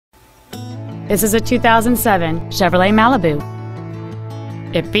This is a 2007 Chevrolet Malibu.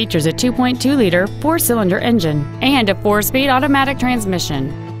 It features a 2.2-liter four-cylinder engine and a 4-speed automatic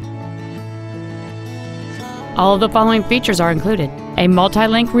transmission. All of the following features are included: a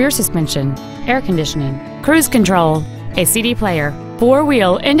multi-link rear suspension, air conditioning, cruise control, a CD player,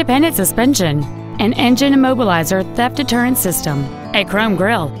 4-wheel independent suspension, an engine immobilizer theft deterrent system, a chrome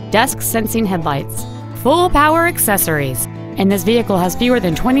grille, dusk sensing headlights, full power accessories, and this vehicle has fewer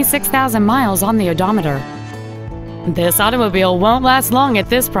than 26,000 miles on the odometer. This automobile won't last long at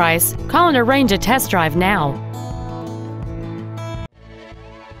this price. Call and arrange a test drive now.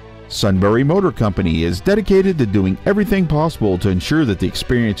 Sunbury Motor Company is dedicated to doing everything possible to ensure that the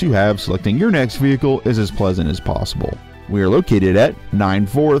experience you have selecting your next vehicle is as pleasant as possible. We are located at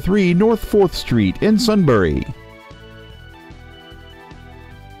 943 North 4th Street in Sunbury.